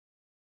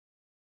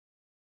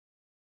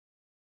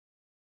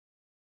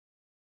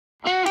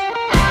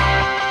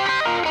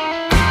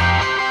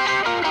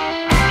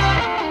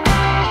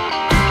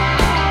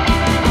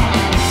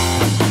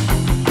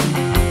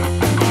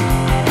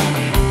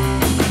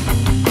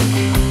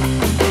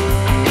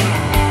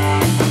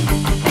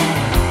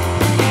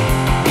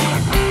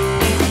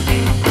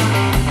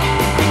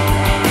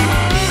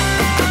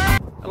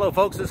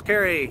folks, it's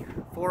Kerry,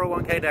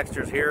 401k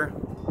Dexter's here.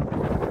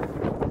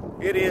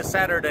 It is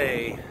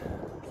Saturday,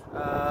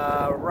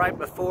 right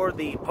before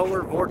the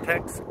polar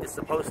vortex is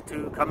supposed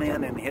to come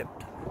in and hit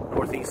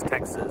northeast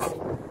Texas.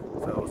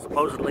 So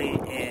supposedly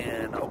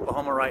in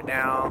Oklahoma right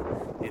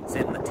now, it's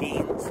in the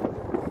teens.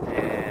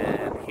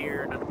 And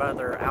here in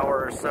another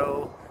hour or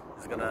so,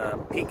 it's going to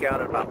peak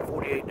out at about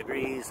 48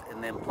 degrees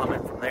and then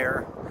plummet from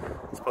there.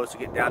 It's supposed to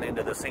get down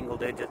into the single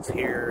digits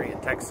here in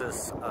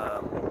Texas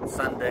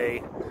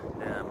Sunday,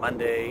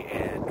 Monday,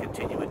 and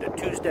continue into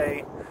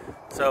Tuesday.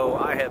 So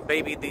I have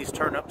babied these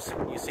turnips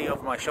you see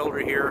over my shoulder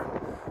here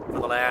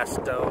for the last,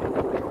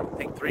 I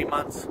think 3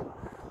 months.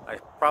 I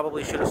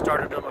probably should have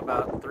started them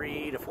about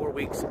 3 to 4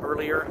 weeks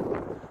earlier,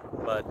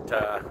 but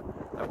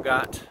I've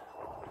got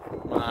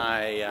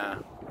my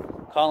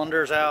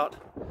colanders out,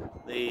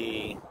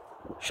 the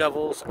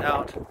shovels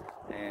out,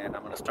 and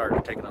I'm going to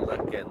start taking a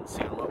look and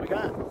seeing what we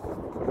got.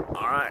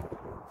 All right.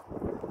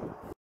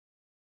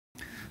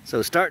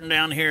 So starting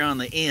down here on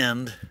the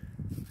end,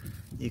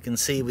 you can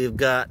see we've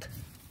got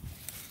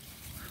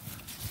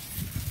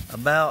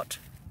about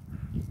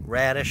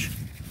radish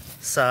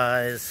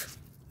size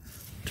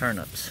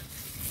turnips.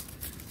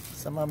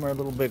 Some of them are a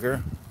little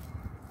bigger,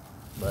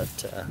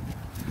 but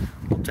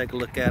we'll take a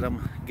look at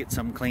them, get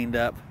some cleaned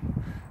up,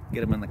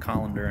 get them in the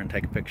colander and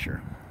take a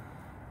picture.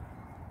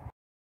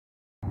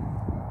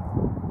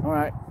 All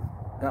right,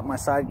 got my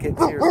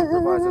sidekicks here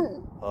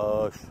supervising.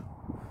 Hush,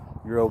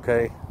 you're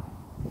okay.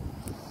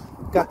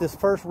 Got this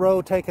first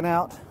row taken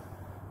out,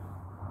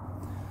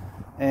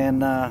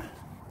 and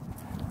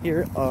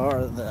here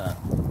are the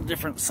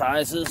different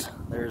sizes.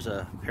 There's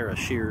a pair of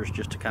shears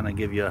just to kind of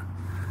give you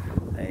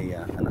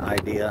an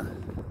idea.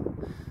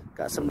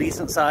 Got some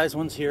decent sized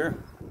ones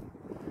here,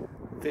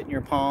 fit in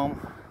your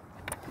palm.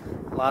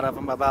 A lot of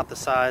them about the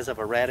size of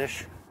a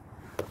radish,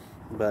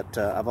 but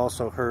I've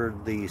also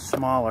heard the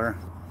smaller,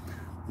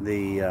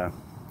 the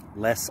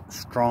less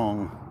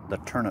strong the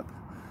turnip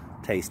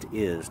taste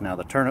is. Now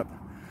the turnip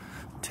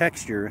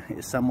texture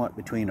is somewhat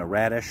between a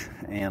radish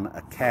and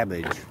a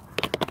cabbage,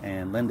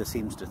 and Linda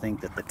seems to think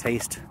that the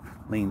taste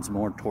leans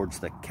more towards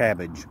the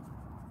cabbage.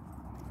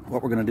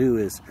 What we're going to do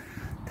is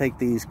take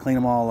these, clean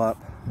them all up,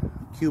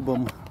 cube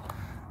them,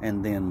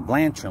 and then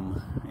blanch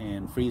them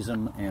and freeze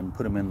them and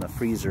put them in the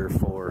freezer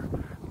for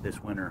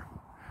this winter.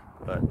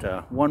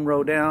 But 1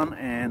 row down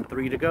and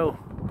 3 to go.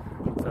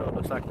 So it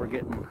looks like we're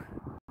getting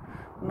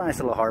a nice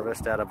little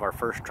harvest out of our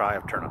first try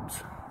of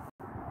turnips.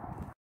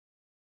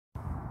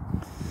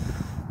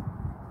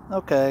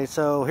 Okay,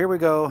 so here we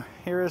go.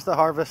 Here is the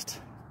harvest.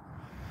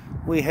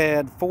 We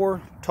had 4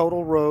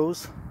 total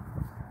rows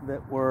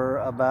that were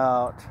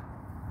about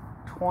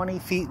 20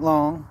 feet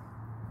long.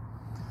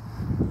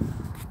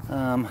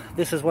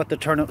 This is what the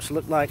turnips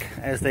look like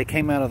as they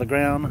came out of the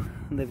ground.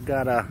 They've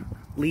got a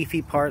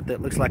leafy part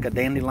that looks like a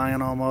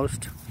dandelion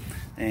almost,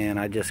 and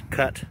I just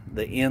cut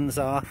the ends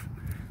off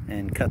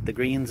and cut the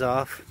greens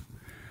off.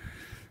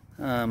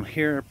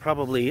 Here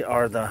probably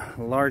are the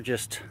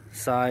largest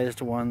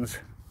sized ones.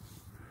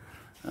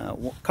 A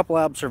couple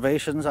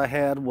observations I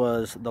had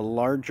was the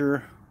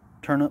larger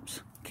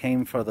turnips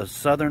came for the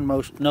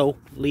southernmost row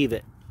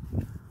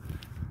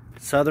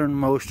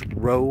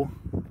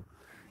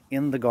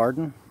in the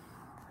garden.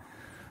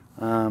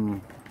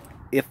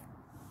 If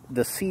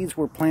the seeds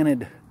were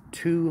planted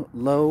too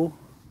low,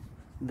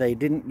 they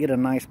didn't get a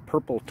nice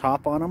purple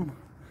top on them,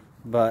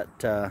 but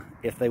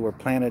if they were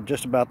planted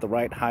just about the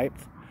right height,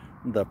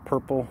 the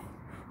purple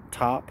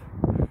top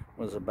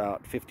was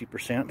about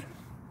 50%,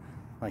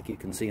 like you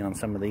can see on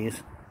some of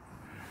these.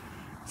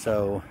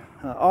 So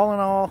all in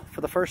all,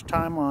 for the first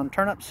time on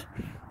turnips,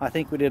 I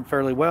think we did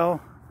fairly well.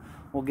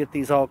 We'll get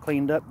these all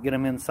cleaned up, get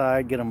them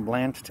inside, get them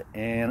blanched,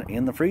 and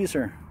in the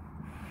freezer.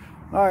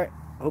 All right,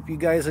 hope you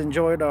guys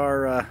enjoyed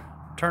our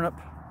turnip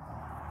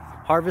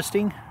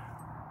harvesting,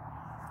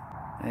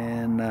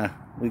 and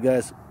we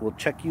guys will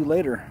check you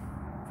later.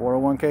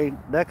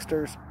 401k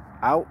Dexter's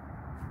out.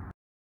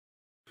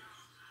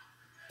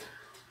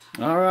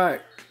 All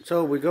right,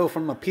 so we go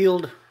from a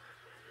peeled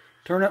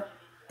turnip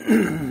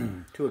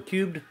to a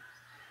cubed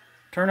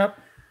turnip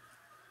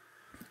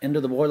into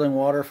the boiling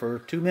water for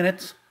 2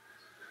 minutes,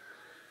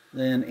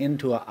 then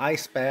into an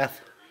ice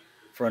bath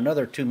for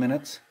another 2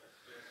 minutes,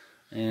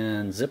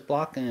 and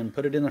Ziploc and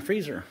put it in the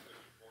freezer.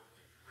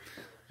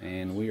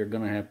 And we are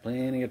going to have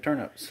plenty of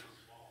turnips.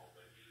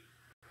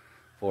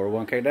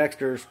 401k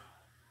Dexter's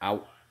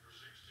out.